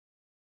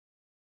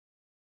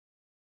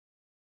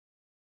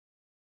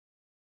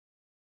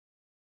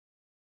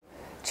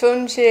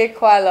Chun Chi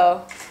Kwai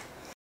Lo.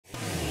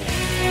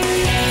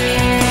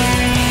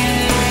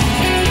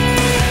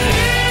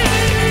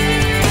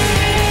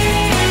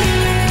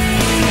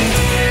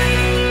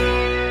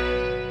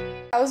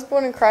 I was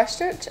born in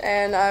Christchurch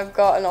and I've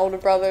got an older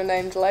brother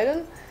named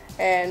Layden,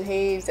 and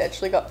he's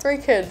actually got 3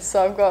 kids,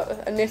 so I've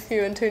got a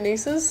nephew and 2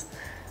 nieces.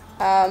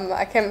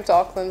 I came up to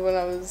Auckland when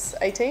I was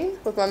 18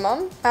 with my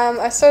mum.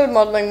 I started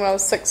modelling when I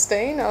was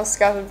 16. I was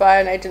scouted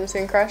by an agency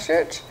in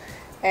Christchurch,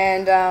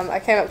 and I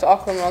came up to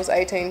Auckland when I was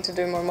 18 to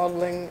do more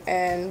modelling.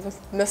 And with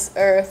Miss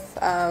Earth,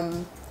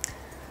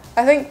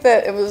 I think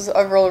that it was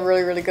overall a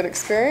really, really good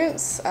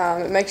experience.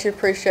 It makes you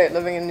appreciate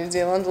living in New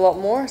Zealand a lot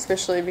more,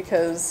 especially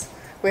because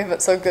we have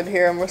it so good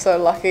here and we're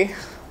so lucky.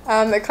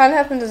 It kind of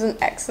happened as an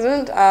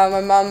accident. My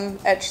mum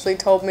actually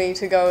told me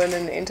to go in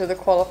and enter the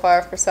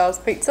qualifier for Sal's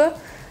Pizza.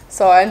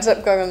 So I ended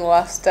up going on the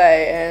last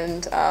day,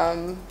 and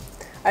I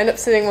ended up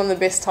setting one of the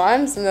best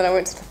times, and then I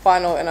went to the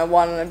final and I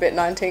won, and I bet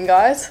 19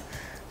 guys.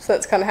 So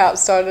that's kind of how it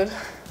started.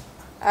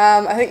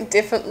 I think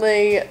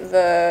definitely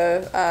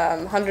the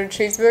 100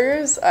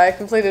 cheeseburgers. I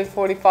completed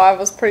 45. I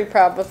was pretty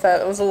proud with that.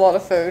 It was a lot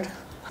of food.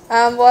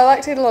 Well, I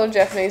like to eat a lot of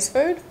Japanese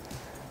food.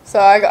 So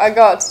I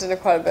go out to dinner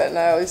quite a bit, and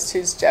I always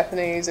choose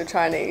Japanese or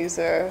Chinese,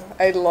 or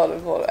I eat a lot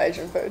of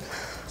Asian food.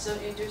 So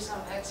you do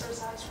some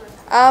exercise for that?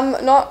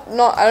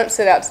 I don't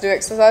set out to do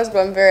exercise, but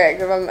I'm very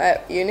active. I'm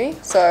at uni,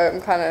 so I'm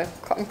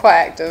quite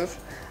active.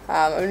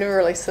 I'm never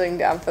really sitting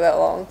down for that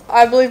long.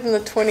 I believe in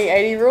the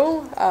 20-80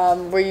 rule,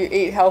 where you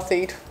eat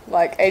healthy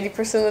like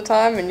 80% of the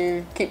time and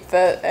you keep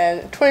fit,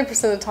 and 20%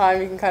 of the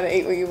time you can kind of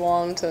eat what you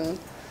want. And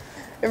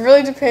it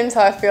really depends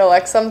how I feel.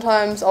 Like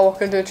sometimes I'll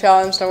walk into a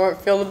challenge and I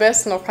won't feel the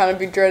best and I'll kind of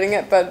be dreading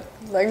it, but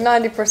like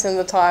 90% of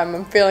the time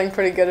I'm feeling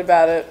pretty good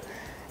about it.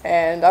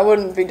 And I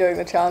wouldn't be doing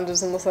the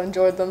challenges unless I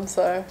enjoyed them.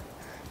 So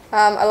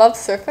I love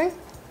surfing.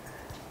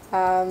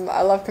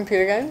 I love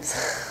computer games.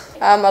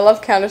 I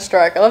love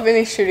Counter-Strike. I love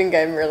any shooting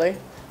game really.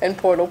 And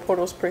Portal.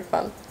 Portal's pretty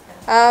fun.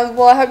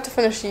 Well, I hope to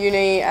finish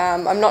uni.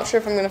 I'm not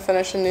sure if I'm going to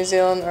finish in New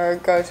Zealand or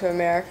go to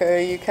America or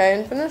UK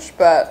and finish,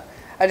 but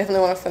I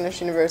definitely want to finish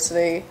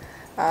university.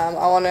 I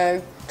want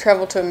to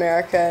travel to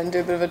America and do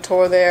a bit of a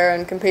tour there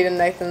and compete in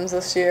Nathan's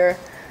this year.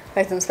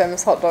 Nathan's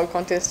famous hot dog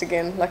contest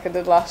again, like I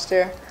did last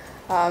year.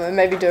 And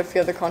maybe do a few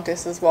other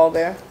contests as well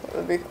there. It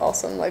would be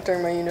awesome, like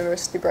during my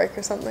university break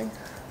or something.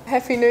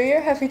 Happy New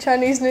Year, Happy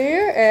Chinese New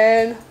Year,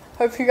 and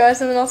hope you guys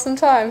have an awesome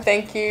time.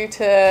 Thank you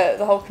to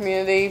the whole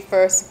community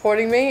for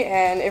supporting me,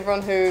 and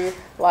everyone who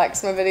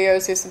likes my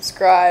videos, who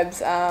subscribes.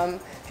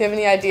 If you have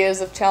any ideas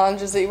of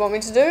challenges that you want me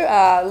to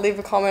do, leave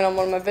a comment on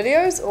one of my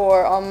videos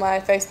or on my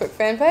Facebook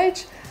fan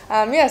page. So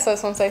I just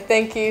want to say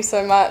thank you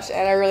so much,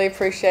 and I really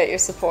appreciate your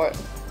support.